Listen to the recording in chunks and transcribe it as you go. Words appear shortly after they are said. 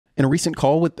In a recent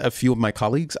call with a few of my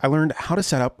colleagues, I learned how to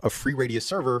set up a FreeRADIUS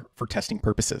server for testing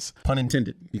purposes. Pun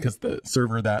intended, because the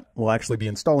server that we'll actually be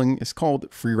installing is called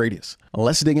FreeRADIUS.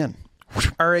 Let's dig in.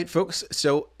 All right, folks.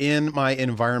 So in my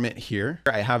environment here,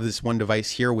 I have this one device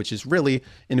here, which is really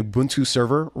an Ubuntu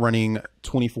server running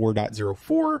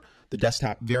 24.04, the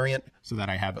desktop variant, so that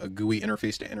I have a GUI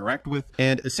interface to interact with.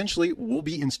 And essentially, we'll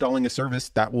be installing a service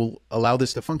that will allow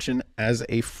this to function as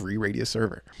a FreeRADIUS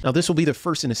server. Now, this will be the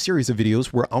first in a series of videos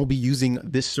where I'll be using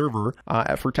this server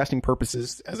for testing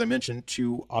purposes, as I mentioned,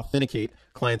 to authenticate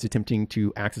clients attempting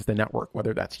to access the network,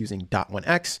 whether that's using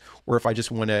 .1x or if I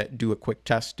just want to do a quick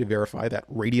test to verify that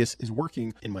Radius is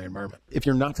working in my environment. If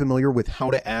you're not familiar with how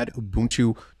to add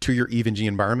Ubuntu to your EVE-NG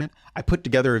environment, I put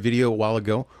together a video a while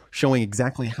ago showing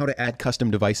exactly how to add custom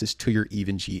devices to your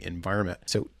EVE-NG environment.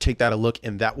 So take that a look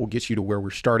and that will get you to where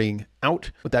we're starting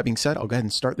out. With that being said, I'll go ahead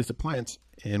and start this appliance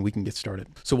and we can get started.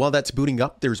 So while that's booting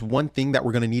up, there's one thing that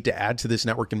we're going to need to add to this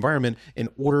network environment in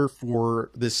order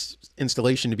for this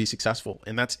installation to be successful,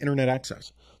 and that's internet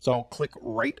access. So I'll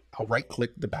right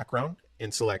click the background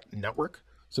and select network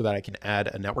so that I can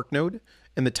add a network node.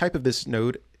 And the type of this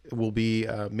node will be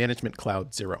management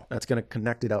cloud 0. That's going to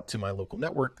connect it up to my local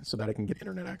network so that I can get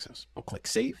internet access. I'll click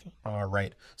save. All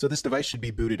right. So this device should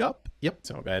be booted up. Yep.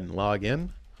 So I'll go ahead and log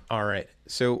in. All right.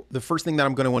 So the first thing that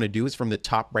I'm going to want to do is from the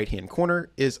top right-hand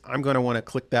corner is I'm going to want to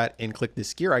click that and click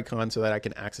this gear icon so that I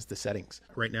can access the settings.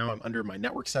 Right now I'm under my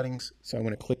network settings. So I'm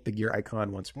going to click the gear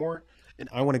icon once more. And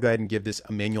I want to go ahead and give this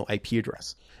a manual IP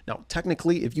address. Now,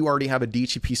 technically, if you already have a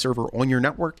DHCP server on your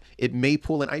network, it may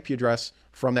pull an IP address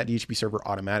from that DHCP server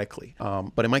automatically.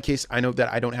 But in my case, I know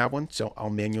that I don't have one, so I'll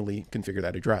manually configure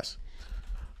that address.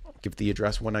 I'll give the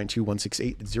address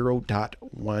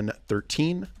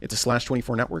 192.168.0.113. It's a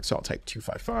 /24 network, so I'll type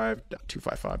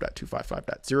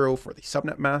 255.255.255.0 for the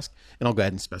subnet mask, and I'll go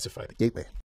ahead and specify the gateway.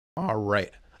 All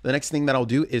right. The next thing that I'll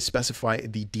do is specify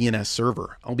the DNS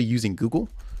server. I'll be using Google.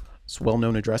 It's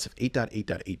well-known address of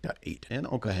 8.8.8.8, and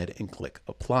I'll go ahead and click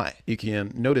apply. You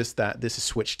can notice that this is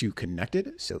switched to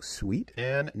connected, so sweet.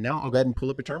 And now I'll go ahead and pull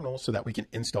up a terminal so that we can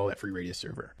install that FreeRADIUS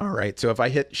server. All right, so if I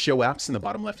hit show apps in the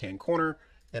bottom left-hand corner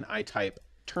and I type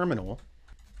terminal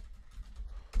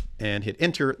and hit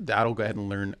enter, that'll go ahead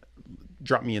and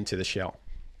drop me into the shell.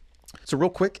 So real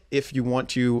quick, if you want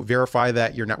to verify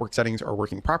that your network settings are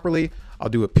working properly, I'll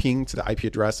do a ping to the IP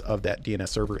address of that DNS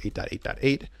server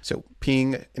 8.8.8. So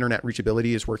ping internet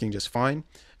reachability is working just fine.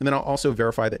 And then I'll also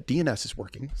verify that DNS is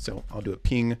working. So I'll do a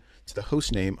ping to the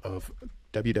host name of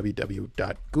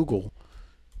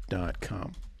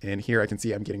www.google.com. And here I can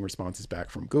see I'm getting responses back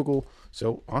from Google.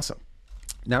 So awesome.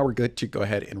 Now we're good to go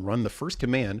ahead and run the first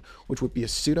command, which would be a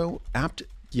sudo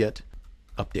apt-get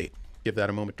update. Give that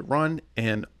a moment to run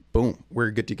and boom,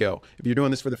 we're good to go. If you're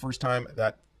doing this for the first time,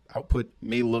 that output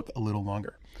may look a little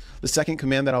longer. The second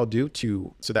command that I'll do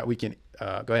so that we can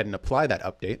go ahead and apply that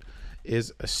update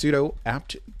is a sudo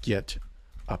apt-get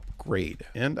upgrade.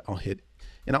 And I'll hit,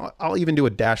 and I'll even do a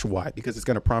 -y because it's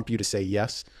going to prompt you to say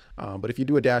yes. But if you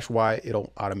do a -y,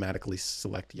 it'll automatically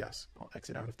select yes. I'll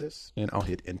exit out of this and I'll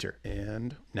hit enter.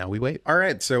 And now we wait. All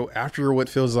right. So after what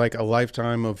feels like a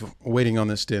lifetime of waiting on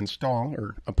this to install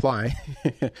or apply,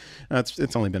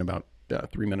 it's only been about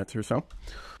 3 minutes or so.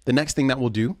 The next thing that we'll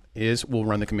do is we'll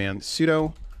run the command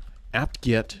sudo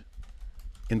apt-get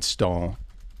install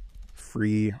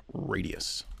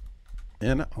FreeRADIUS.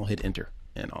 And I'll hit enter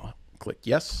and I'll click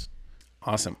yes.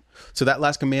 Awesome. So that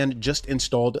last command just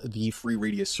installed the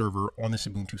FreeRADIUS server on this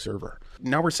Ubuntu server.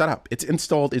 Now we're set up. It's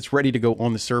installed. It's ready to go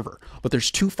on the server. But there's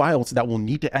 2 files that we'll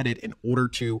need to edit in order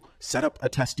to set up a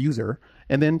test user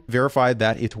and then verify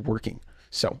that it's working.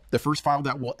 So the first file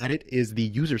that we'll edit is the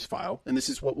users file. And this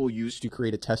is what we'll use to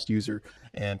create a test user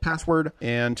and password.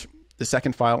 And the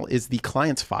second file is the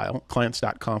clients file,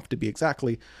 clients.conf to be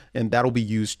exactly, and that'll be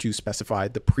used to specify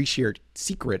the pre-shared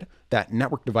secret that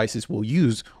network devices will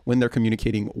use when they're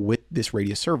communicating with this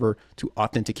Radius server to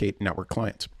authenticate network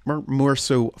clients, more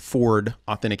so forward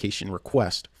authentication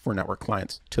request for network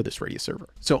clients to this Radius server.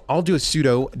 So I'll do a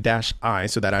sudo -i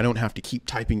so that I don't have to keep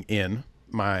typing in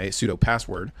my sudo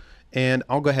password, and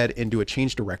I'll go ahead and do a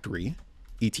change directory,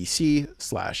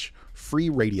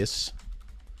 etc/freeradius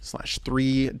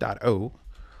 /3.0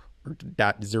 or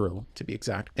 .0 to be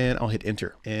exact, and I'll hit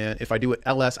enter. And if I do it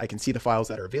ls, I can see the files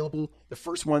that are available. The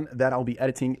first one that I'll be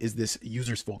editing is this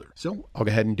users folder. So I'll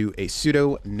go ahead and do a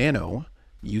sudo nano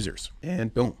users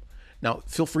and boom. Now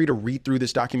feel free to read through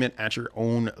this document at your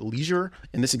own leisure.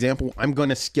 In this example, I'm going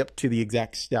to skip to the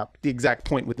exact step, the exact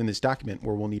point within this document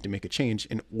where we'll need to make a change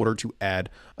in order to add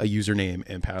a username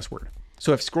and password.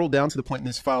 So I've scrolled down to the point in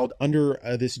this file under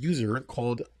this user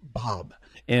called Bob.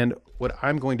 And what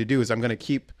I'm going to do is I'm going to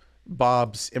keep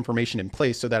Bob's information in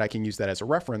place so that I can use that as a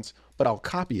reference, but I'll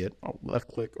copy it. I'll left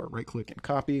click or right click and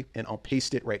copy, and I'll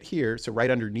paste it right here. So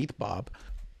right underneath Bob,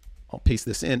 I'll paste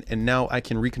this in, and now I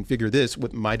can reconfigure this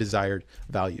with my desired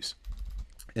values.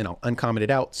 And I'll uncomment it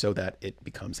out so that it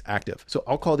becomes active. So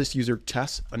I'll call this user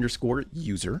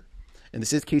test_user. And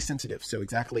this is case sensitive. So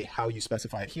exactly how you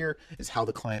specify it here is how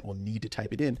the client will need to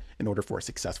type it in order for a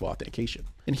successful authentication.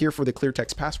 And here for the clear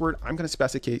text password, I'm going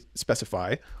to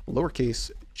specify lowercase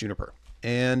Juniper.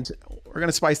 And we're going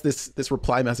to spice this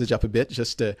reply message up a bit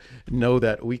just to know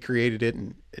that we created it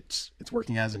and it's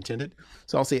working as intended.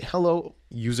 So I'll say, hello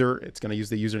user. It's going to use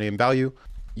the username value.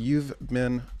 You've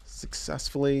been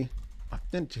successfully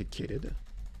authenticated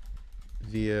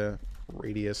via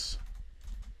Radius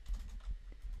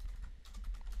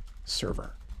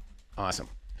server. Awesome.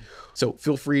 So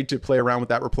feel free to play around with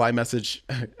that reply message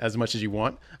as much as you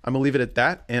want. I'm gonna leave it at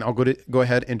that, and I'll go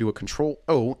ahead and do a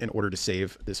Control-O in order to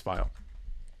save this file.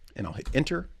 And I'll hit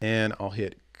enter, and I'll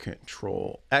hit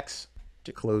Control-X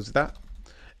to close that.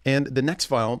 And the next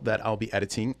file that I'll be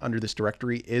editing under this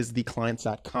directory is the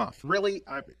clients.conf. Really,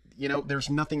 there's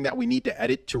nothing that we need to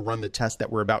edit to run the test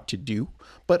that we're about to do,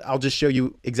 but I'll just show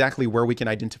you exactly where we can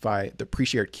identify the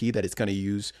pre-shared key that it's going to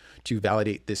use to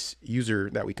validate this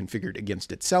user that we configured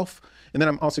against itself. And then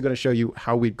I'm also going to show you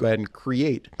how we'd go ahead and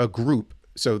create a group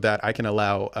so that I can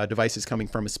allow devices coming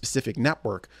from a specific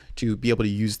network to be able to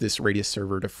use this Radius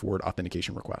server to forward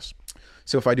authentication requests.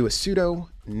 So if I do a sudo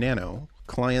nano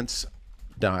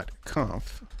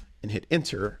clients.conf and hit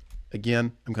enter,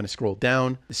 again, I'm going to scroll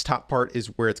down. This top part is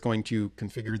where it's going to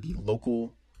configure the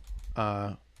local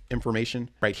information.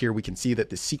 Right here, we can see that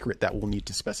the secret that we'll need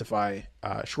to specify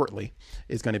shortly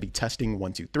is going to be testing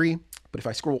 123. But if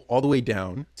I scroll all the way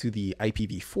down to the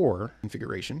IPv4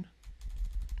 configuration,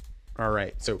 all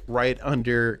right, so right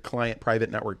under client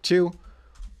private network 2,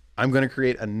 I'm going to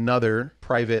create another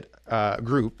private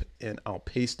group, and I'll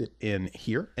paste it in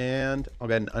here, and I'll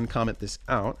go ahead and uncomment this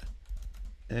out.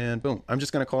 And boom, I'm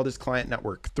just going to call this client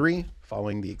network 3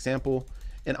 following the example.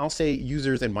 And I'll say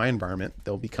users in my environment,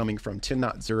 they'll be coming from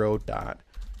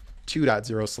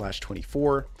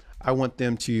 10.0.2.0/24. I want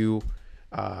them to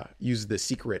use the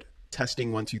secret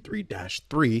testing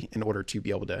 123-3 in order to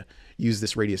be able to use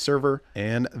this Radius server.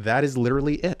 And that is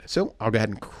literally it. So I'll go ahead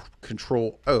and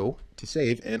Control-O to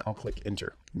save, and I'll click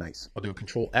enter. Nice. I'll do a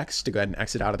Control-X to go ahead and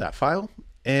exit out of that file.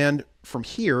 And from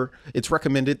here, it's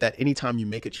recommended that anytime you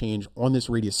make a change on this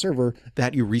Radius server,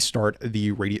 that you restart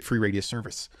the FreeRADIUS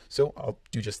service. So I'll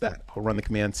do just that. I'll run the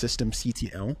command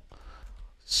systemctl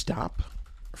stop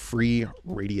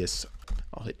FreeRADIUS.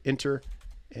 I'll hit enter,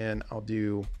 and I'll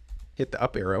hit the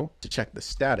up arrow to check the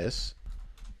status.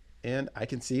 And I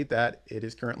can see that it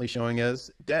is currently showing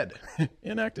as dead,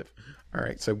 inactive. All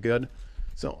right, so good.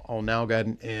 So I'll now go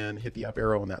ahead and hit the up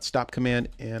arrow on that stop command,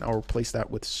 and I'll replace that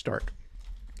with start.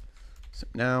 So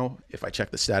now if I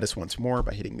check the status once more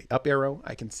by hitting the up arrow,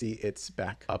 I can see it's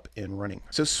back up and running.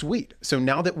 So sweet. So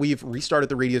now that we've restarted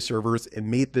the Radius servers and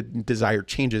made the desired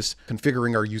changes,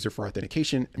 configuring our user for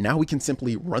authentication, now we can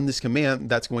simply run this command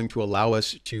that's going to allow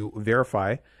us to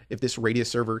verify if this Radius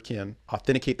server can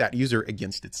authenticate that user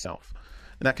against itself.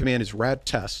 And that command is rad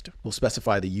test. We'll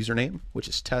specify the username, which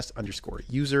is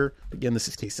test_user. Again, this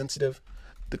is case sensitive.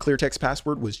 The clear text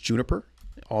password was Juniper,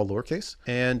 all lowercase,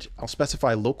 and I'll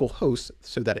specify local host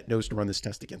so that it knows to run this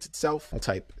test against itself. I'll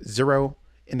type 0,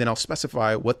 and then I'll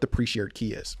specify what the pre-shared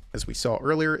key is. As we saw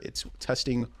earlier, it's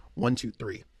testing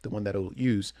 123, the one that it'll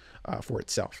use for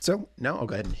itself. So now I'll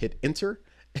go ahead and hit enter,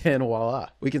 and voila,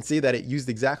 we can see that it used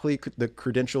exactly the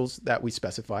credentials that we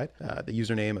specified, the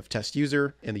username of test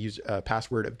user and the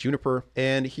password of Juniper.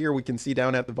 And here we can see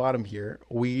down at the bottom here,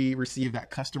 we received that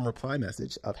custom reply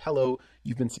message of, hello,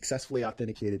 you've been successfully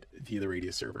authenticated via the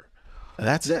Radius server.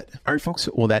 That's it. All right, folks.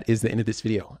 Well, that is the end of this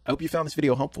video. I hope you found this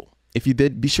video helpful. If you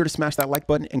did, be sure to smash that like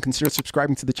button and consider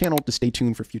subscribing to the channel to stay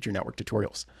tuned for future network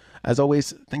tutorials. As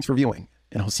always, thanks for viewing,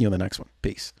 and I'll see you on the next one.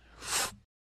 Peace.